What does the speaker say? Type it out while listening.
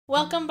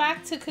Welcome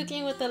back to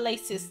Cooking with the Ley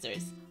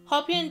Sisters.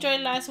 Hope you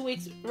enjoyed last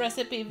week's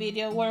recipe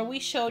video where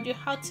we showed you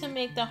how to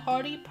make the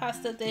hearty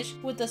pasta dish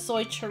with the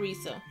soy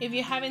chorizo. If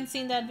you haven't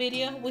seen that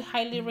video, we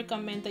highly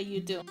recommend that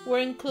you do. We're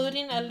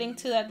including a link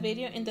to that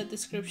video in the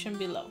description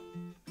below.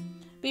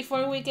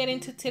 Before we get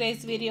into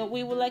today's video,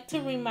 we would like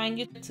to remind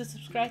you to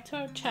subscribe to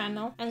our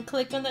channel and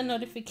click on the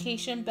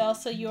notification bell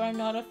so you are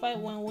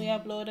notified when we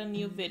upload a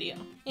new video.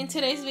 In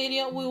today's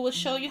video, we will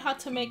show you how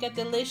to make a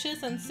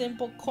delicious and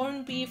simple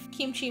corned beef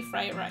kimchi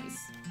fried rice.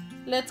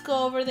 Let's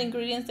go over the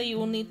ingredients that you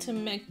will need to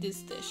make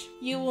this dish.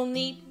 You will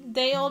need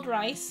day-old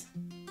rice,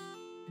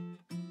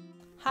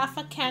 half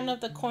a can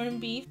of the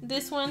corned beef.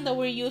 This one that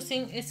we're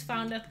using is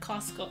found at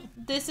Costco.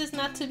 This is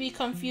not to be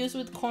confused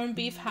with corned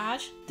beef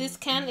hash. This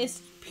can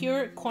is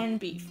pure corned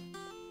beef.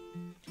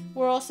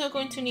 We're also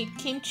going to need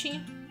kimchi,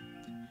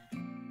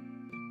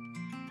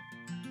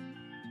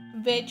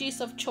 veggies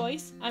of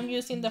choice. I'm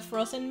using the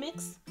frozen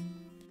mix,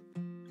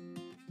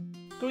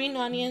 green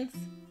onions,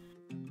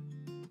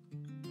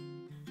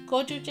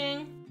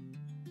 gochujang,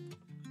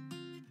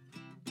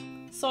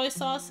 soy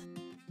sauce,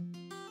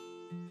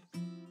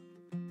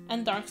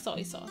 and dark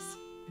soy sauce.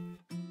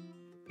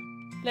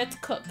 Let's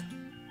cook.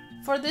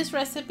 For this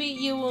recipe,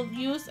 you will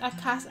use a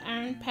cast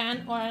iron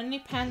pan or any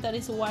pan that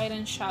is wide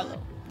and shallow.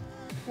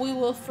 We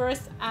will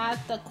first add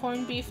the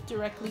corned beef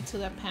directly to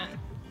the pan.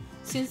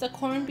 Since the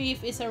corned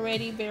beef is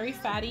already very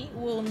fatty,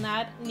 we will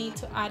not need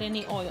to add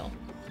any oil.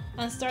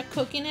 And start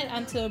cooking it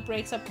until it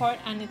breaks apart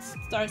and it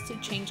starts to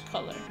change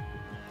color.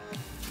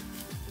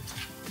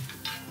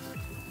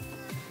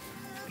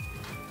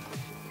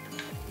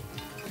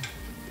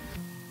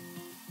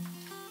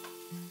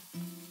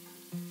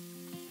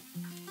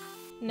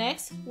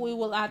 Next, we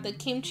will add the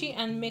kimchi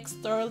and mix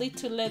thoroughly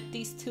to let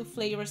these two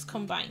flavors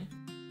combine.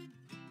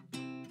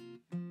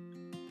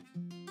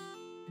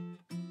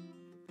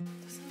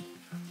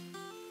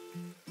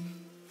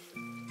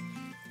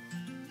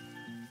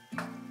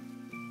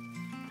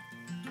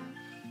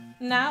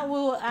 Now we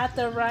will add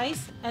the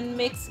rice and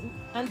mix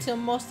until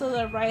most of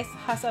the rice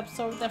has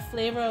absorbed the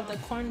flavor of the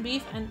corned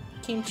beef and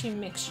kimchi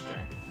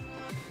mixture.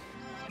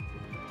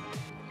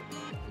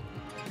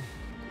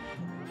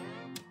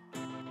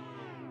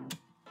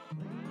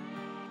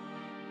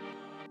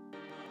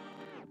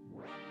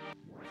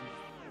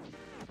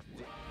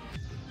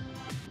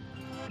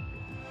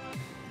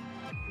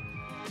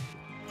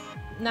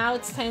 Now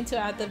it's time to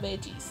add the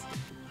veggies.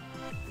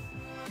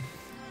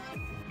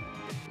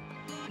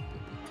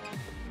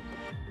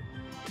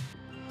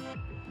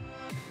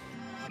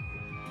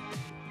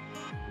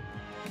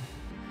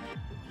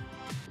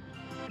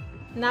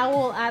 Now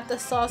we'll add the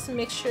sauce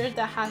mixture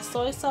that has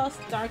soy sauce,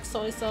 dark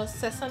soy sauce,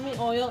 sesame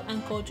oil,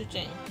 and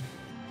gochujang.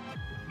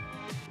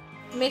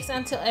 Mix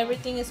until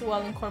everything is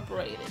well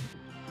incorporated.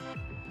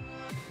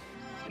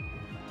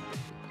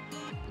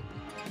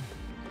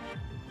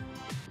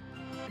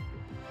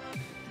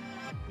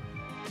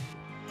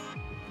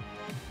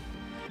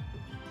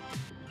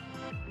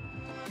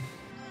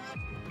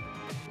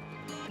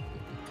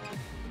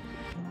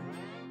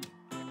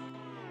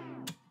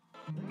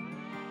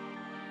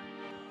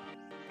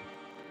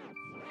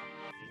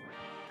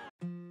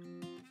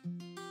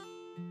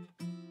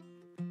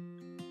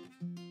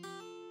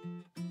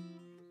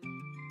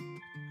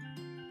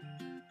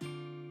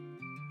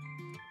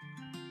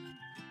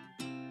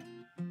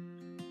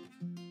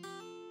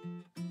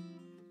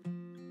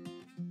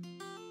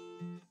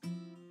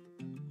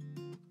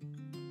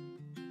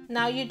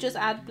 Now you just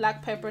add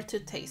black pepper to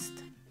taste.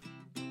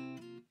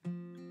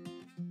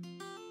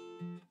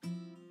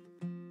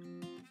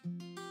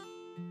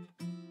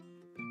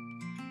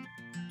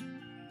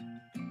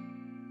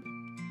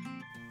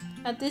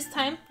 At this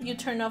time, you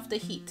turn off the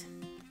heat.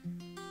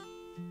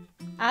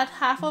 Add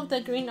half of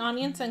the green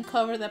onions and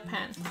cover the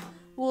pan.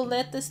 We'll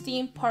let the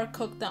steam part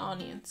cook the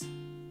onions.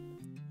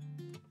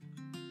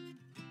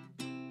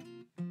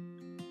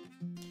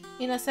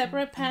 In a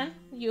separate pan,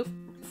 you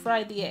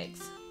fry the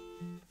eggs.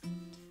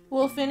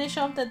 We'll finish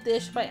off the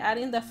dish by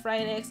adding the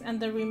fried eggs and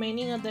the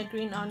remaining of the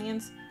green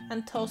onions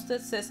and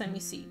toasted sesame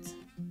seeds.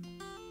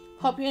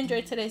 Hope you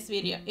enjoyed today's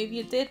video. If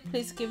you did,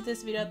 please give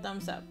this video a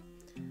thumbs up.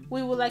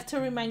 We would like to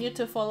remind you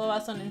to follow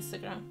us on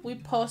Instagram. We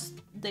post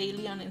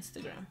daily on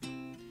Instagram.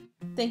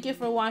 Thank you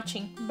for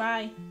watching.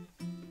 Bye!